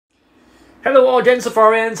Hello all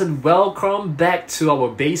Safarians and welcome back to our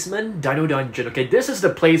basement Dino Dungeon. Okay, this is the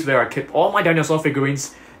place where I keep all my dinosaur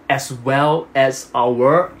figurines as well as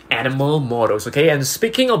our animal models. Okay, and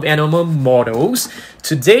speaking of animal models,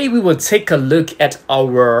 today we will take a look at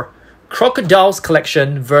our crocodiles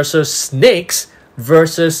collection versus snakes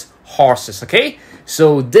versus horses. Okay,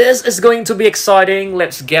 so this is going to be exciting.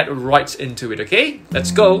 Let's get right into it. Okay, let's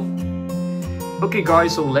go. Okay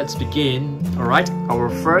guys, so let's begin. Alright, our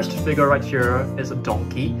first figure right here is a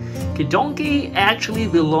donkey. Okay, donkey actually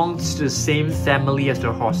belongs to the same family as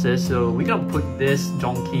the horses, so we're gonna put this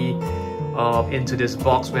donkey into this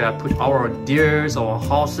box where I put our deers, our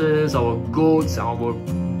horses, our goats, our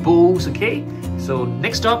bulls. Okay, so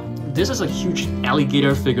next up, this is a huge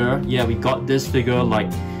alligator figure. Yeah, we got this figure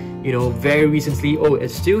like, you know, very recently. Oh, it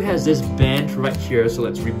still has this band right here, so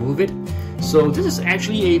let's remove it. So this is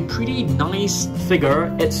actually a pretty nice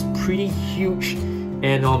figure. It's pretty huge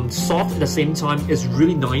and soft at the same time. It's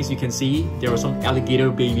really nice. You can see there are some alligator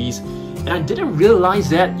babies, and I didn't realize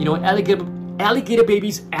that, you know, alligator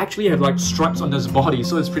babies actually have like stripes on this body,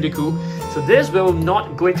 so it's pretty cool. So this will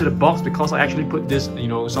not go into the box because I actually put this, you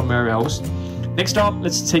know, somewhere else. Next up,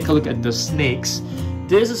 let's take a look at the snakes.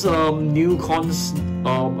 This is a new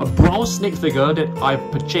a brown snake figure that I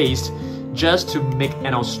purchased just to make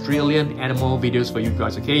an Australian animal videos for you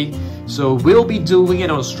guys. Okay, so we'll be doing an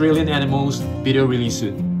Australian animals video really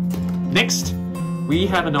soon. Next, we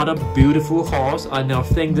have another beautiful horse, and I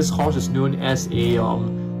think this horse is known as a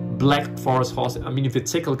black forest horse. I mean, if you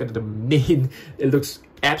take a look at the mane, it looks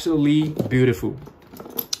absolutely beautiful.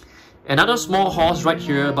 Another small horse right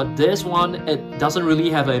here, but this one, it doesn't really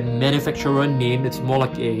have a manufacturer name. It's more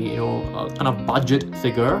like a, you know, a kind of budget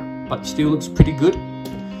figure, but still looks pretty good.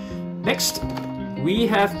 Next, we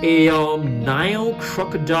have a Nile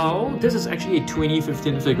crocodile. This is actually a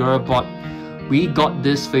 2015 figure, but we got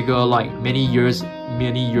this figure like many years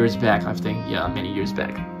back, I think. Yeah, many years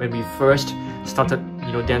back when we first started,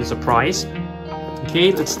 you know, Dan Surprise.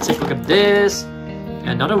 Okay, let's take a look at this.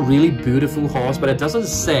 Another really beautiful horse, but it doesn't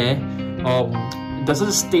say, it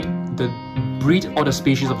doesn't state the breed or the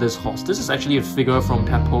species of this horse. This is actually a figure from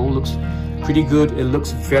Peppo. Looks pretty good. It looks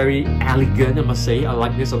very elegant, I must say. I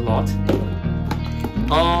like this a lot.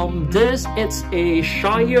 This is a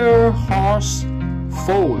Shire horse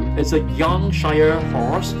foal. It's a young Shire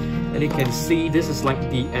horse, and you can see this is like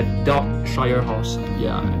the adult Shire horse.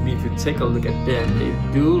 Yeah, I mean, if you take a look at them,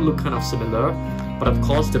 they do look kind of similar, but of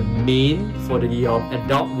course the mane for the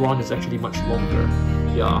adult one is actually much longer.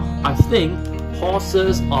 Yeah, I think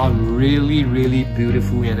horses are really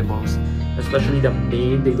beautiful animals, especially the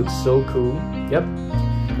mane. They look so cool. Yep.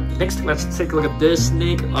 Next, let's take a look at this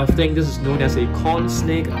snake. I think this is known as a corn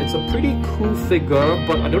snake. It's a pretty cool figure,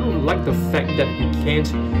 but I don't like the fact that you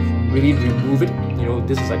can't really remove it. You know,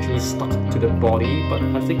 this is actually stuck to the body, but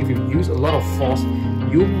I think if you use a lot of force,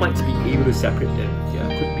 you might be able to separate them. Yeah,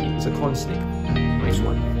 it could be. It's a corn snake. Nice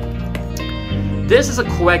one. This is a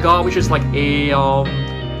quagga, which is like a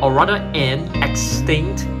or rather an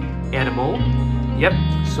extinct animal. Yep.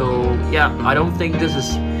 So yeah, I don't think this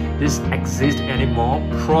exists anymore.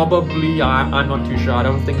 Probably, I'm not too sure. I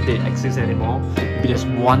don't think they exist anymore. Maybe there's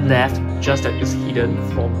one left, just that is hidden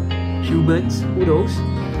from humans. Who knows?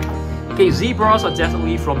 Okay, zebras are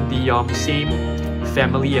definitely from the same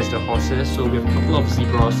family as the horses. So we have a couple of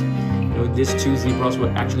zebras. You know, these two zebras were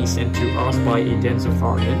actually sent to us by a Dan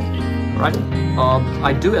Safarian. Right?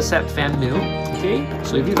 I do accept fan mail. Okay,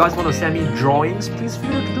 so if you guys want to send me drawings, please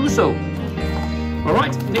feel free to do so.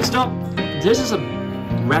 Alright, next up, this is a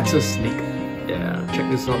rattlesnake. Yeah, check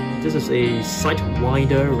this out. This is a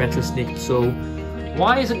sidewinder rattlesnake. So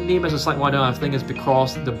why is it named as a sidewinder? I think it's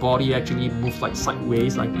because the body actually moves like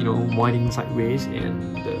sideways, like, you know, winding sideways,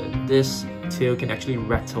 and this tail can actually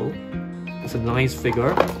rattle. It's a nice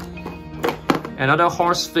figure. Another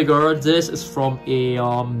horse figure. This is from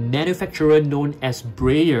a manufacturer known as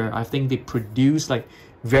Breyer. I think they produce like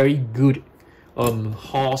very good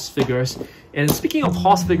horse figures. And speaking of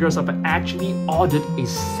horse figures, I've actually ordered a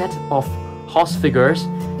set of horse figures.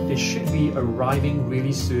 They should be arriving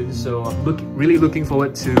really soon, so I'm really looking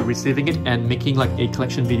forward to receiving it and making like a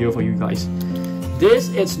collection video for you guys. This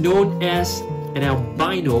is known as an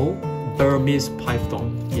albino Burmese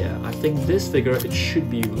python. Yeah, I think this figure, it should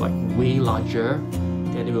be like way larger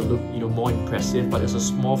and it will look, you know, more impressive, but it's a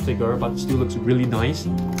small figure, but it still looks really nice.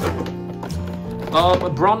 A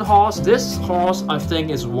brown horse. This horse, I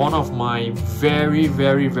think, is one of my very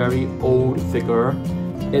old figure.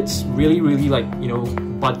 It's really like, you know,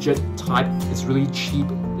 budget type. It's really cheap.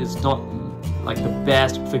 It's not like the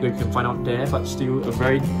best figure you can find out there, but still a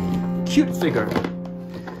very cute figure.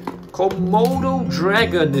 Komodo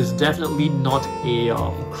dragon is definitely not a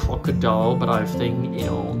crocodile, but I think, you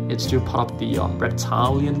know, it's still part of the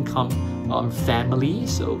reptilian family.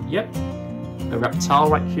 So yep, a reptile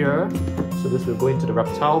right here. So this will go into the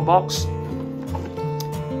reptile box.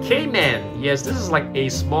 Cayman, yes, this is like a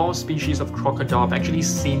small species of crocodile. I've actually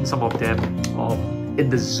seen some of them in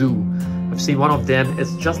the zoo. I've seen one of them.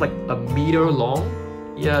 It's just like a meter long.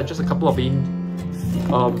 Yeah, just a couple of feet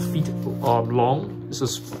long. This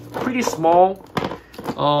is pretty small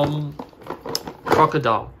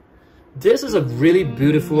crocodile. This is a really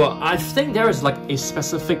beautiful. I think there is like a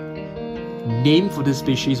specific name for this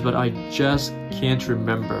species, but I just can't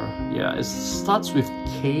remember. Yeah, it starts with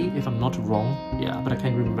K if I'm not wrong. Yeah, but I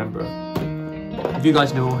can't remember. If you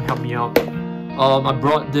guys know, help me out. I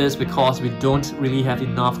brought this because we don't really have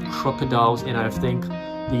enough crocodiles, and I think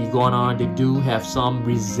the iguana, they do have some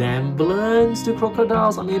resemblance to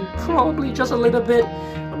crocodiles. I mean, probably just a little bit.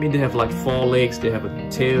 I mean, they have like 4 legs, they have a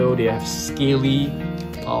tail, they have scaly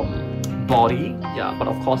body. Yeah, but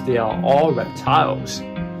of course they are all reptiles.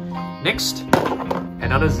 Next,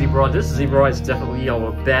 another zebra. This zebra is definitely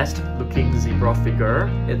our best looking zebra figure.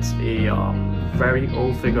 It's a very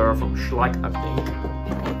old figure from Schleich, I think.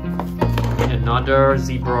 Another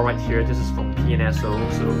zebra right here. This is from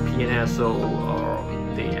PNSO. So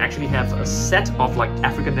PNSO, they actually have a set of like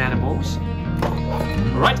African animals.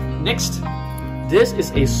 Alright, next. This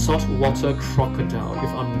is a saltwater crocodile. If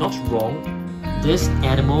I'm not wrong, this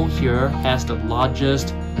animal here has the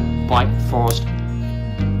largest bite force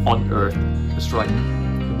on Earth. That's right.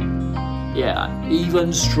 Yeah,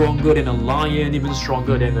 even stronger than a lion, even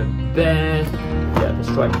stronger than a bear. Yeah, that's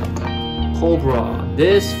right. Cobra.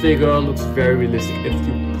 This figure looks very realistic. If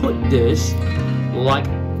you put this, like,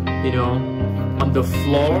 you know, on the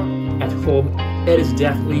floor at home, it is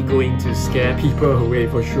definitely going to scare people away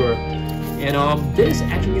for sure. And this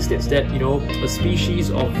actually states that, you know, a species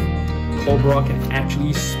of cobra can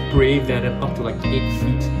actually spray venom up to like 8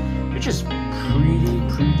 feet, which is pretty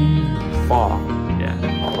far. Yeah.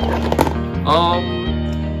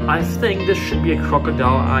 I think this should be a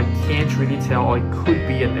crocodile. I can't really tell, or it could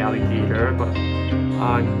be an alligator, but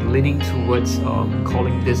I'm leaning towards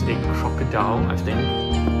calling this a crocodile, I think.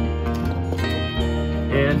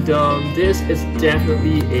 And this is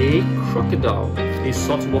definitely a crocodile, a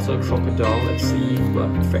saltwater crocodile. Let's see what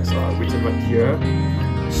facts are written right here.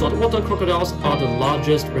 Saltwater crocodiles are the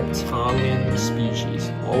largest reptilian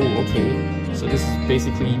species. Oh, okay. So this is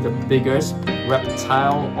basically the biggest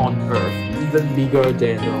reptile on Earth. Even bigger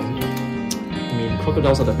than, I mean,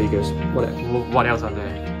 crocodiles are the biggest. What else are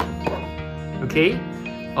there? Okay.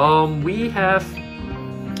 We have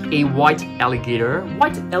a white alligator.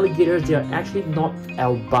 White alligators, they are actually not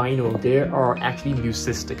albino. They are actually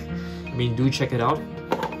leucistic. I mean, do check it out.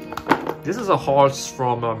 This is a horse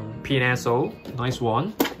from PNSO. Nice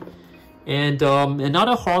one. And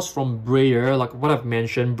another horse from Breyer. Like what I've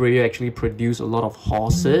mentioned, Breyer actually produce a lot of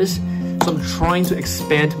horses. So I'm trying to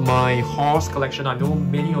expand my horse collection. I know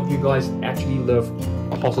many of you guys actually love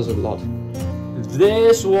horses a lot.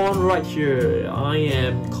 This one right here, I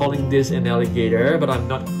am calling this an alligator, but I'm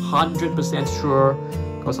not 100% sure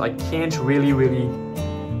because I can't really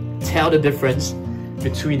tell the difference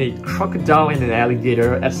between a crocodile and an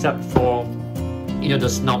alligator, except for, you know, the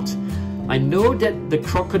snout. I know that the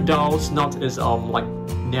crocodile snout is like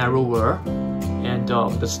narrower, and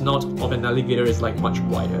the snout of an alligator is like much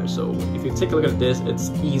wider. So if you take a look at this, it's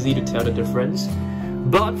easy to tell the difference.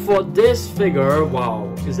 But for this figure,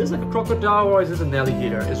 wow, is this like a crocodile or is this an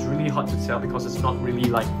alligator? It's really hard to tell because it's not really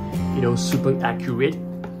like, you know, super accurate.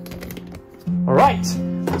 Alright,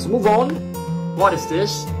 let's move on. What is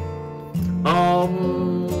this?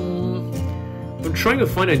 I'm trying to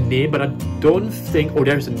find a name, but I don't think... Oh,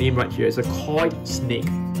 there's a name right here. It's a coiled snake.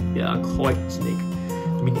 Yeah, a coiled snake.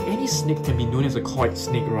 I mean, any snake can be known as a coiled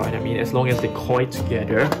snake, right? I mean, as long as they coil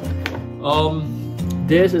together.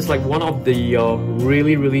 This is like one of the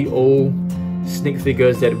really old snake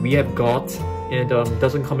figures that we have got, and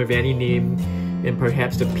doesn't come with any name, and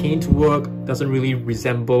perhaps the paintwork doesn't really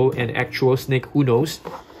resemble an actual snake, who knows.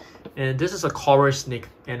 And this is a coral snake,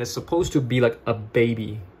 and it's supposed to be like a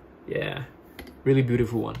baby. Yeah, really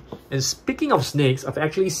beautiful one. And speaking of snakes, I've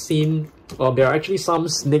actually seen there are actually some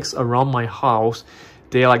snakes around my house.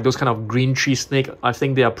 They are like those kind of green tree snake. I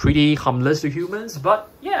think they are pretty harmless to humans, but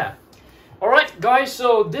yeah. Alright guys,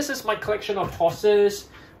 so this is my collection of horses,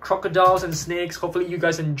 crocodiles and snakes. Hopefully you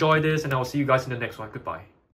guys enjoy this, and I'll see you guys in the next one. Goodbye.